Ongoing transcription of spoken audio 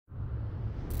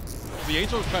The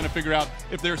Angels are trying to figure out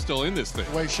if they're still in this thing.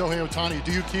 The way Shohei Ohtani,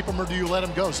 do you keep him or do you let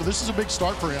him go? So this is a big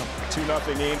start for him.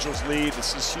 2-0 Angels lead.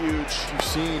 This is huge. You've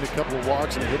seen a couple of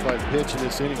walks and a hit by pitch in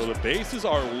this inning. So the bases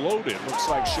are loaded. Looks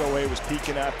like Shohei was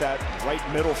peeking at that right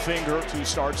middle finger. 2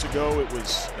 starts ago, it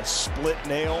was a split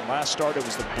nail. Last start, it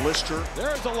was the blister.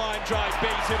 There's a line drive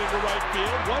base hit into right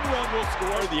field. 1 run will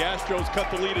score. The Astros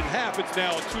cut the lead in half. It's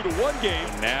now a 2-1 game.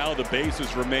 And now the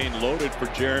bases remain loaded for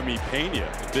Jeremy Pena.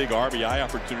 A big RBI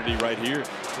opportunity right here.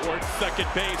 Towards second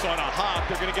base on a hop.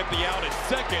 They're going to get the out at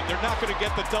second. They're not going to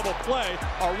get the double play.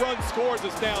 A run scores.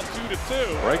 It's now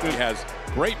 2-2. Bregman has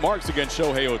great marks against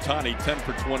Shohei Ohtani. 10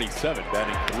 for 27,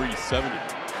 batting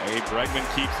 .370. Hey, Bregman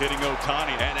keeps hitting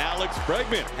Ohtani, and Alex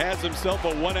Bregman has himself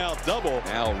a 1-out double.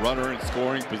 Now runner in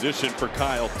scoring position for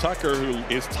Kyle Tucker, who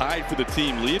is tied for the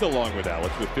team lead along with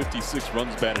Alex with 56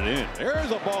 runs batted in. There's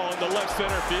a ball in the left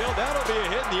center field. That'll be a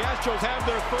hit, and the Astros have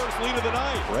their first lead of the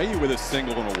night. Bray with a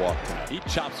single and a walk tonight. He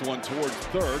chops one towards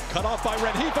third, cut off by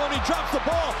Rengifo, and he drops the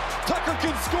ball. Tucker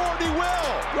can score, and he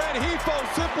will. Rengifo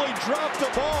simply dropped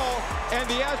the ball, and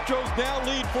the Astros now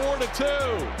lead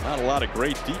 4-2. Not a lot of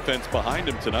great defense behind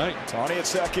him tonight. Ohtani at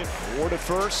second, Ward at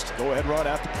first. Go ahead run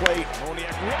at the plate.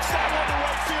 Moniak rips that one to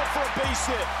right field for a base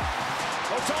hit.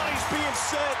 Ohtani's being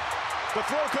set. The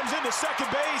throw comes into second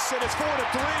base, and it's 4-3.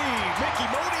 Mickey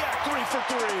Moniak 3 for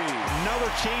 3. Another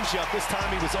changeup. This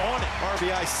time he was on it.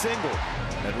 RBI single.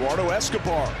 Eduardo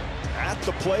Escobar at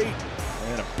the plate.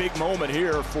 And a big moment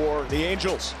here for the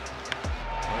Angels.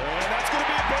 And that's going to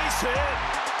be a base hit.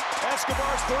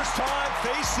 Escobar's first time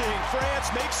facing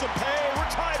France makes him pay. We're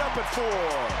tied up at 4.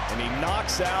 And he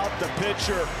knocks out the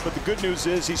pitcher. But the good news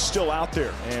is he's still out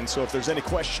there. And so if there's any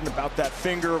question about that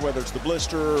finger, whether it's the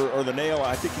blister or the nail,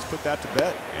 I think he's put that to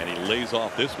bed. And he lays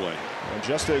off this way. And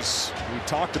just as we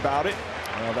talked about it,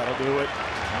 well, that'll do it.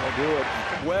 That'll do it.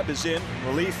 Webb is in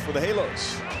relief for the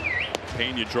Halos.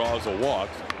 Pena draws a walk.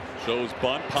 Shows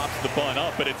bunt, pops the bunt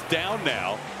up, but it's down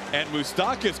now. And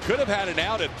Moustakas could have had an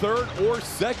out at third or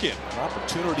second. An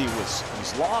opportunity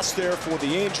was lost there for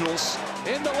the Angels.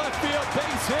 In the left field,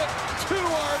 base hit. 2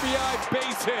 RBI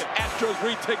base hit. Astros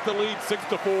retake the lead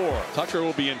 6-4. Tucker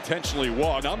will be intentionally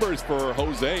walked. Numbers for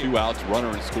Jose. 2 outs,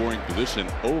 runner in scoring position,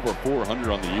 over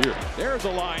 400 on the year. There's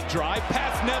a line drive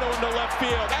past Neto into left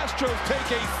field. Astros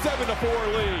take a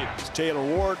 7-4 lead. It's Taylor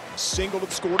Ward singled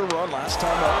and scored a run last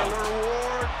time out. Taylor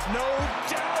Ward, no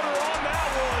doubter on that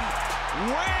one.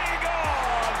 Way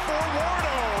gone for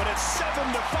Wardo, and it's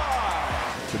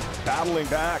 7-5. Been battling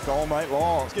back all night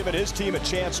long. He's given his team a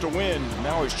chance to win.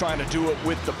 Now he's trying to do it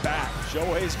with the bat.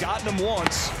 Shohei's gotten him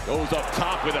once. Goes up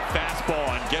top with a fastball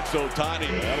and gets Ohtani.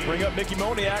 That'll bring up Mickey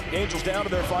Moniak. Angels down to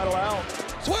their final out.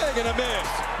 Swing and a miss.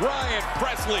 Ryan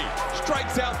Presley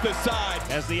strikes out the side.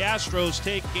 As the Astros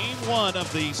take game 1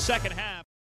 of the second half.